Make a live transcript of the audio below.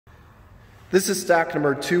This is stock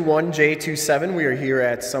number 21J27. We are here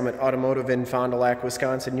at Summit Automotive in Fond du Lac,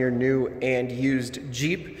 Wisconsin, your new and used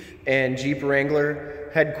Jeep and Jeep Wrangler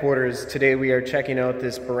headquarters. Today we are checking out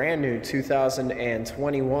this brand new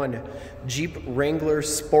 2021 Jeep Wrangler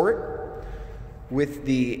Sport with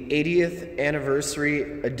the 80th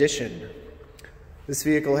anniversary edition. This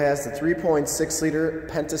vehicle has the 3.6 liter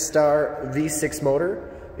Pentastar V6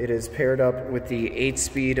 motor. It is paired up with the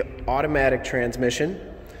 8-speed automatic transmission.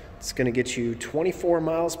 It's going to get you 24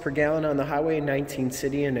 miles per gallon on the highway, 19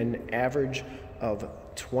 city, and an average of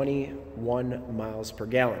 21 miles per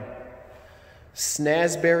gallon.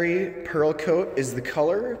 Snazzberry Pearl Coat is the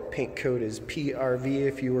color. Paint code is PRV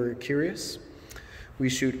if you were curious. We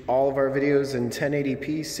shoot all of our videos in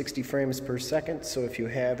 1080p, 60 frames per second, so if you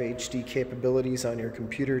have HD capabilities on your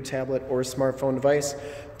computer, tablet, or smartphone device,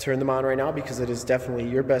 turn them on right now because it is definitely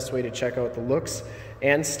your best way to check out the looks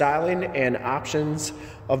and styling and options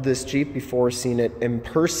of this Jeep before seeing it in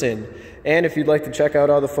person. And if you'd like to check out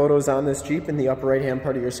all the photos on this Jeep, in the upper right hand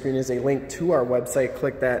part of your screen is a link to our website.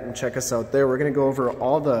 Click that and check us out there. We're going to go over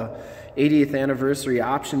all the 80th anniversary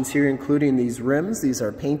options here, including these rims. These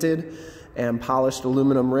are painted and polished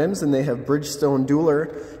aluminum rims, and they have Bridgestone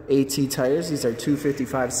Dueler AT tires. These are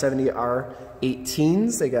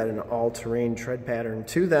 255/70R18s. They got an all-terrain tread pattern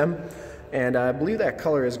to them, and I believe that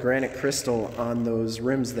color is granite crystal on those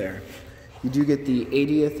rims there. You do get the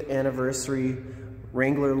 80th anniversary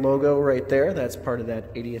Wrangler logo right there. That's part of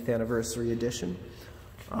that 80th anniversary edition.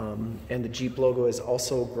 And the Jeep logo is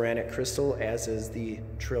also granite crystal, as is the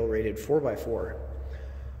trail rated 4x4.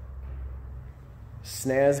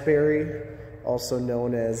 Snazzberry, also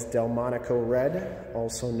known as Delmonico Red,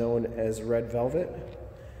 also known as Red Velvet.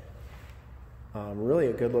 Really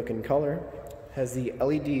a good looking color. Has the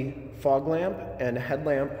LED fog lamp and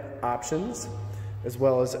headlamp options, as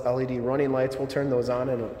well as LED running lights. We'll turn those on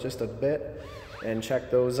in just a bit and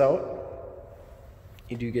check those out.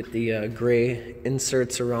 You do get the gray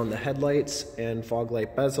inserts around the headlights and fog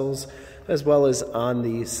light bezels, as well as on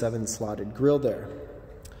the 7-slotted grille there.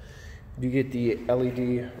 You get the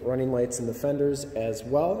LED running lights in the fenders as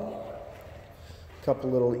well. A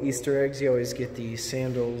couple little Easter eggs. You always get the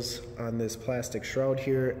sandals on this plastic shroud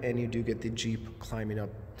here, and you do get the Jeep climbing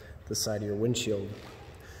up the side of your windshield.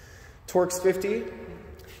 Torx 50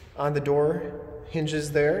 on the door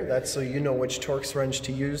hinges there. That's so you know which Torx wrench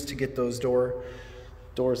to use to get those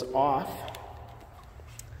doors off.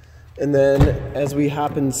 And then as we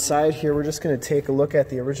hop inside here, we're just going to take a look at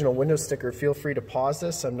the original window sticker. Feel free to pause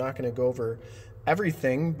this. I'm not going to go over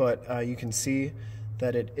everything, but you can see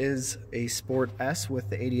that it is a Sport S with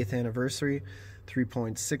the 80th anniversary,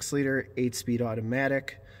 3.6 liter, 8-speed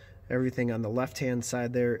automatic. Everything on the left-hand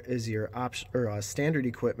side there is your standard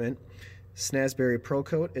equipment. Snazzberry Pro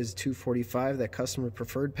Coat is $245. That customer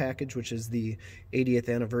preferred package, which is the 80th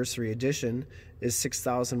anniversary edition, is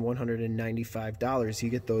 $6,195. You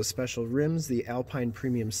get those special rims, the Alpine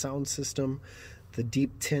Premium sound system, the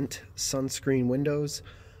deep tint sunscreen windows.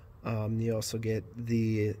 You also get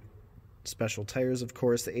the special tires, of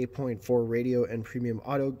course, the 8.4 radio and premium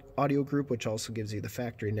audio group, which also gives you the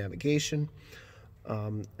factory navigation.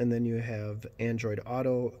 And then you have Android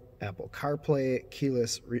Auto, Apple CarPlay,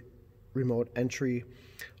 keyless remote entry,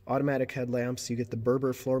 automatic headlamps. You get the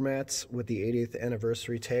Berber floor mats with the 80th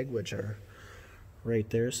anniversary tag, which are right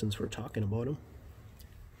there since we're talking about them.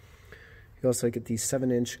 You also get the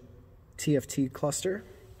 7-inch TFT cluster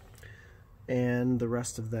and the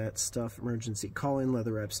rest of that stuff: emergency calling,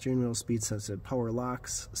 leather wrap steering wheel, speed sensitive power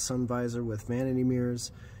locks, sun visor with vanity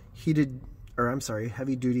mirrors,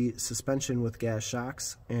 heavy duty suspension with gas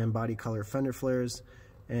shocks, and body color fender flares,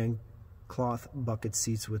 and cloth bucket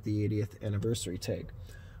seats with the 80th anniversary tag,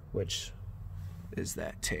 which is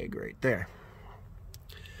that tag right there.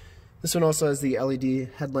 This one also has the LED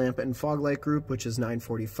headlamp and fog light group, which is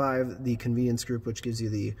 $945. The convenience group, which gives you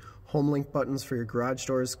the home link buttons for your garage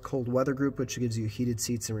doors. Cold weather group, which gives you heated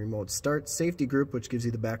seats and remote start. Safety group, which gives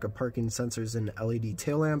you the backup parking sensors and LED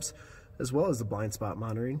tail lamps, as well as the blind spot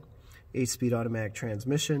monitoring. 8-speed automatic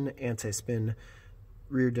transmission, anti-spin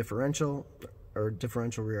rear differential, or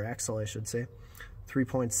differential rear axle, I should say.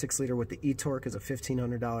 3.6 liter with the e-torque is a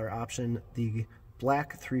 $1,500 option. The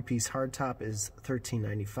black 3-piece hardtop is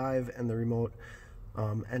 $1,395, and the remote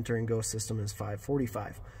enter and go system is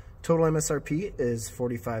 $545. Total MSRP is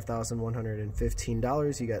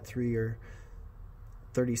 $45,115. You got 3-year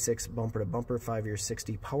 36 bumper to bumper, 5-year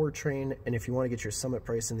 60 powertrain. And if you want to get your Summit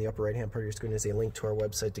price, in the upper right hand part of your screen is a link to our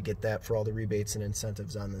website to get that for all the rebates and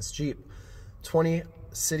incentives on this Jeep. 20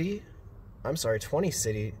 city,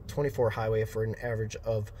 24 highway for an average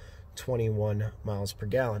of 21 miles per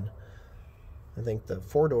gallon. I think the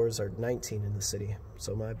 4 doors are 19 in the city,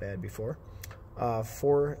 so my bad before.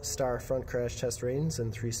 4-star front crash test ratings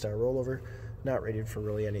and 3-star rollover. Not rated for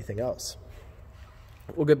really anything else.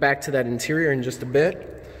 We'll get back to that interior in just a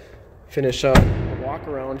bit. Finish up a walk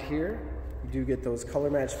around here. You do get those color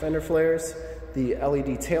matched fender flares, the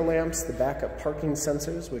LED tail lamps, the backup parking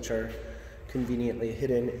sensors, which are conveniently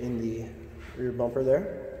hidden in the rear bumper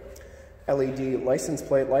there. LED license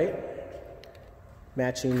plate light,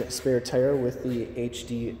 matching spare tire with the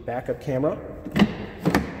HD backup camera.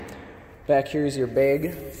 Back here is your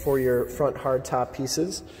bag for your front hardtop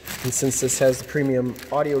pieces. And since this has the premium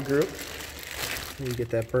audio group, you get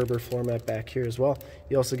that Berber floor mat back here as well.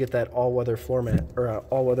 You also get that all-weather floor mat, or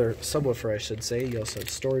all-weather subwoofer, I should say. You also have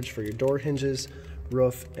storage for your door hinges,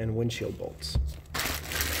 roof, and windshield bolts.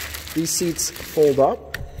 These seats fold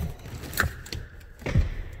up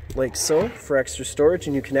like so for extra storage,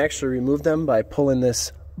 and you can actually remove them by pulling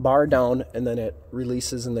this bar down, and then it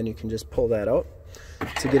releases, and then you can just pull that out.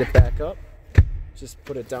 To get it back up, just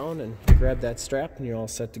put it down and grab that strap, and you're all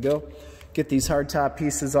set to go. Get these hardtop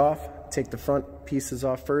pieces off. Take the front pieces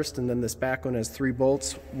off first, and then this back one has 3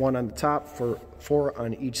 bolts, 1 on the top, 4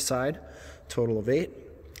 on each side, total of 8.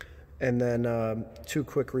 And then 2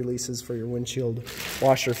 quick releases for your windshield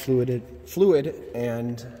washer fluid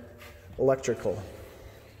and electrical.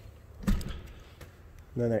 And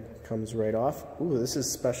then that comes right off. Ooh, this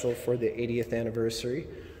is special for the 80th anniversary.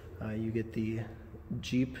 You get the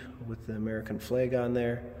Jeep with the American flag on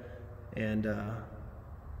there, and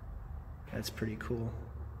that's pretty cool.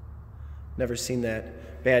 Never seen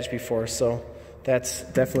that badge before, so that's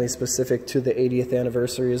definitely specific to the 80th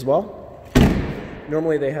anniversary as well.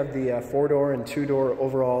 Normally they have the 4-door and 2-door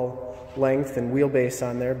overall length and wheelbase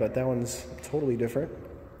on there, but that one's totally different.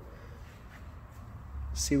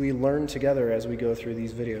 See, we learn together as we go through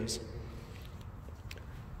these videos. It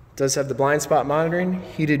does have the blind spot monitoring,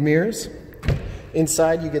 heated mirrors.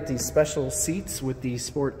 Inside you get these special seats with the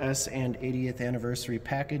Sport S and 80th anniversary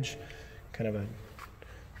package, kind of a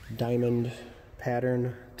diamond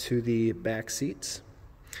pattern to the back seats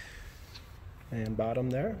and bottom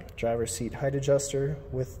there. Driver's seat height adjuster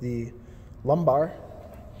with the lumbar.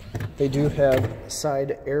 They do have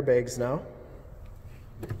side airbags now,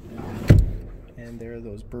 and there are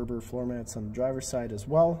those Berber floor mats on the driver's side as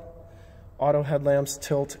well. Auto headlamps,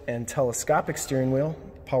 tilt and telescopic steering wheel,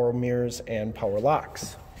 power mirrors, and power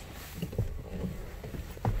locks.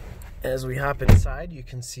 As we hop inside, you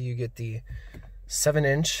can see you get the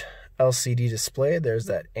 7-inch LCD display. There's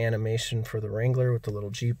that animation for the Wrangler with the little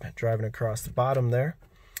Jeep driving across the bottom there.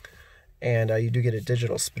 And you do get a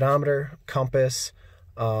digital speedometer, compass,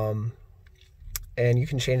 and you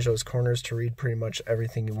can change those corners to read pretty much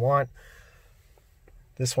everything you want.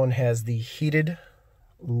 This one has the heated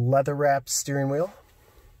leather-wrapped steering wheel,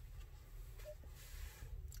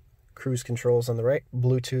 cruise controls on the right,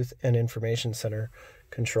 Bluetooth and information center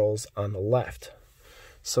controls on the left.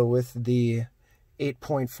 So with the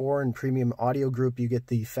 8.4 and premium audio group, you get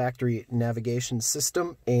the factory navigation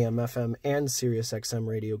system, AM, FM, and Sirius XM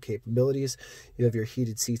radio capabilities. You have your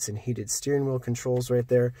heated seats and heated steering wheel controls right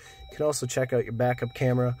there. You can also check out your backup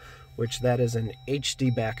camera, which that is an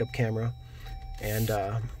HD backup camera, and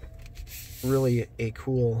really a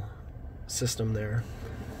cool system there.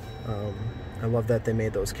 I love that they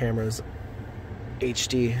made those cameras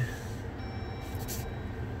HD.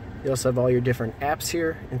 You also have all your different apps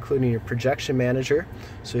here, including your projection manager.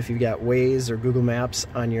 So if you've got Waze or Google Maps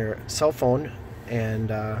on your cell phone and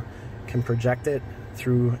can project it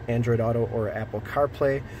through Android Auto or Apple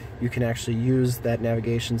CarPlay, you can actually use that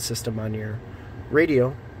navigation system on your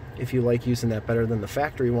radio if you like using that better than the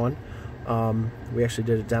factory one. We actually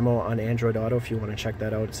did a demo on Android Auto. If you want to check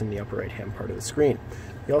that out, it's in the upper right hand part of the screen.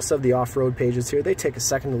 You also have the off-road pages here. They take a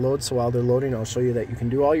second to load, so while they're loading, I'll show you that you can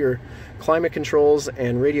do all your climate controls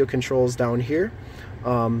and radio controls down here,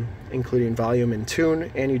 including volume and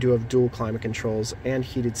tune, and you do have dual climate controls and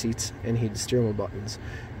heated seats and heated steering wheel buttons.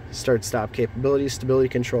 Start-stop capability, stability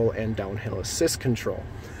control, and downhill assist control.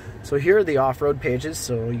 So here are the off-road pages,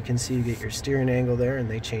 so you can see you get your steering angle there, and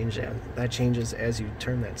that changes as you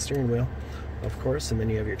turn that steering wheel, of course. And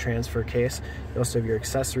then you have your transfer case. You also have your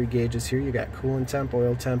accessory gauges here. You got coolant temp,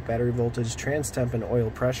 oil temp, battery voltage, trans temp, and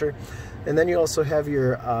oil pressure. And then you also have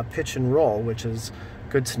your pitch and roll, which is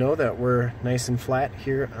good to know that we're nice and flat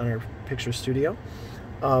here on our picture studio.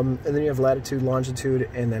 And then you have latitude,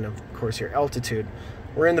 longitude, and then of course your altitude.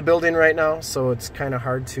 We're in the building right now, so it's kind of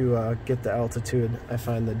hard to get the altitude. I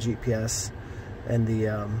find the GPS and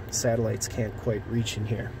the satellites can't quite reach in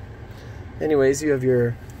here. Anyways, you have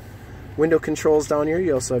your window controls down here.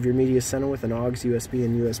 You also have your media center with an AUX, USB,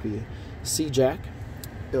 and USB-C jack.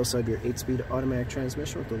 You also have your 8-speed automatic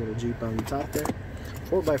transmission with the little Jeep on the top there.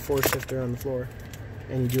 4x4 shifter on the floor.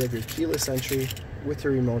 And you do have your keyless entry with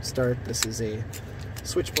your remote start. This is a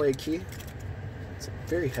switchblade key. It's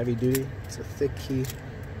very heavy duty. It's a thick key.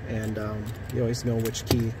 And you always know which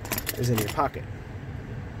key is in your pocket.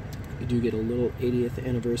 You do get a little 80th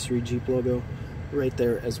anniversary Jeep logo right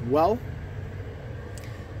there as well.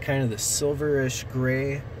 Kind of the silverish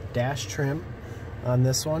gray dash trim on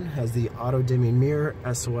this one. Has the auto dimming mirror,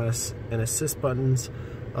 SOS and assist buttons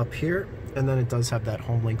up here, and then it does have that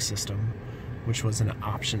home link system, which was an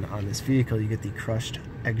option on this vehicle. You get the crushed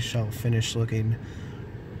eggshell finish looking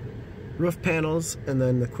roof panels, and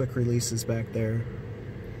then the quick releases back there.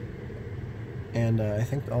 And I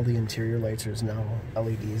think all the interior lights are now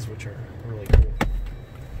LEDs, which are really cool.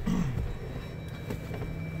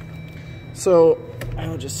 So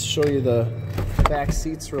I'll just show you the back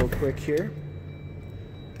seats real quick here.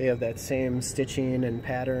 They have that same stitching and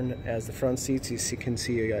pattern as the front seats. You can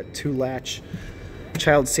see you got 2 latch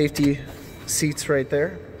child safety seats right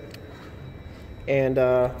there. And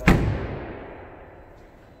I'll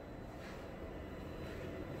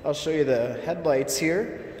show you the headlights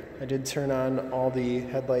here. I did turn on all the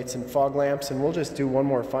headlights and fog lamps, and we'll just do one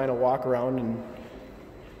more final walk around and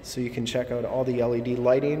so you can check out all the LED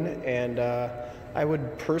lighting. And I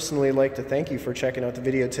would personally like to thank you for checking out the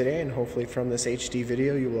video today, and hopefully from this HD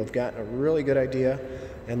video you will have gotten a really good idea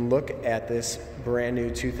and look at this brand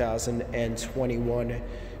new 2021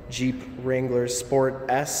 Jeep Wrangler Sport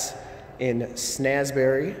S in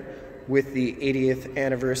Snazzberry with the 80th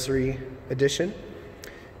anniversary edition.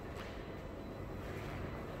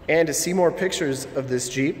 And to see more pictures of this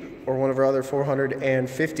Jeep or one of our other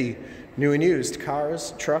 450 new and used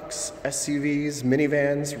cars, trucks, SUVs,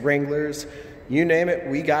 minivans, Wranglers, you name it,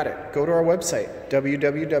 we got it. Go to our website,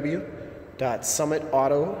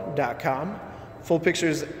 www.summitauto.com. Full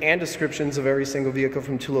pictures and descriptions of every single vehicle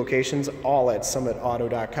from 2 locations, all at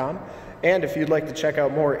summitauto.com. And if you'd like to check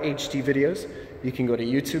out more HD videos, you can go to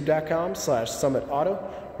youtube.com/summitauto.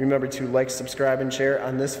 Remember to like, subscribe, and share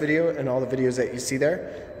on this video and all the videos that you see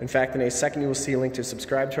there. In fact, in a second you will see a link to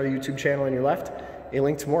subscribe to our YouTube channel on your left, a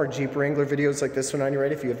link to more Jeep Wrangler videos like this one on your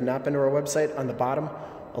right. If you have not been to our website, on the bottom,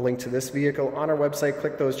 a link to this vehicle on our website.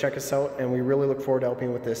 Click those, check us out, and we really look forward to helping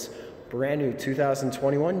you with this brand new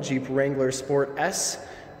 2021 Jeep Wrangler Sport S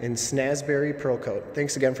in Snazzberry Pearl Coat.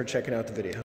 Thanks again for checking out the video.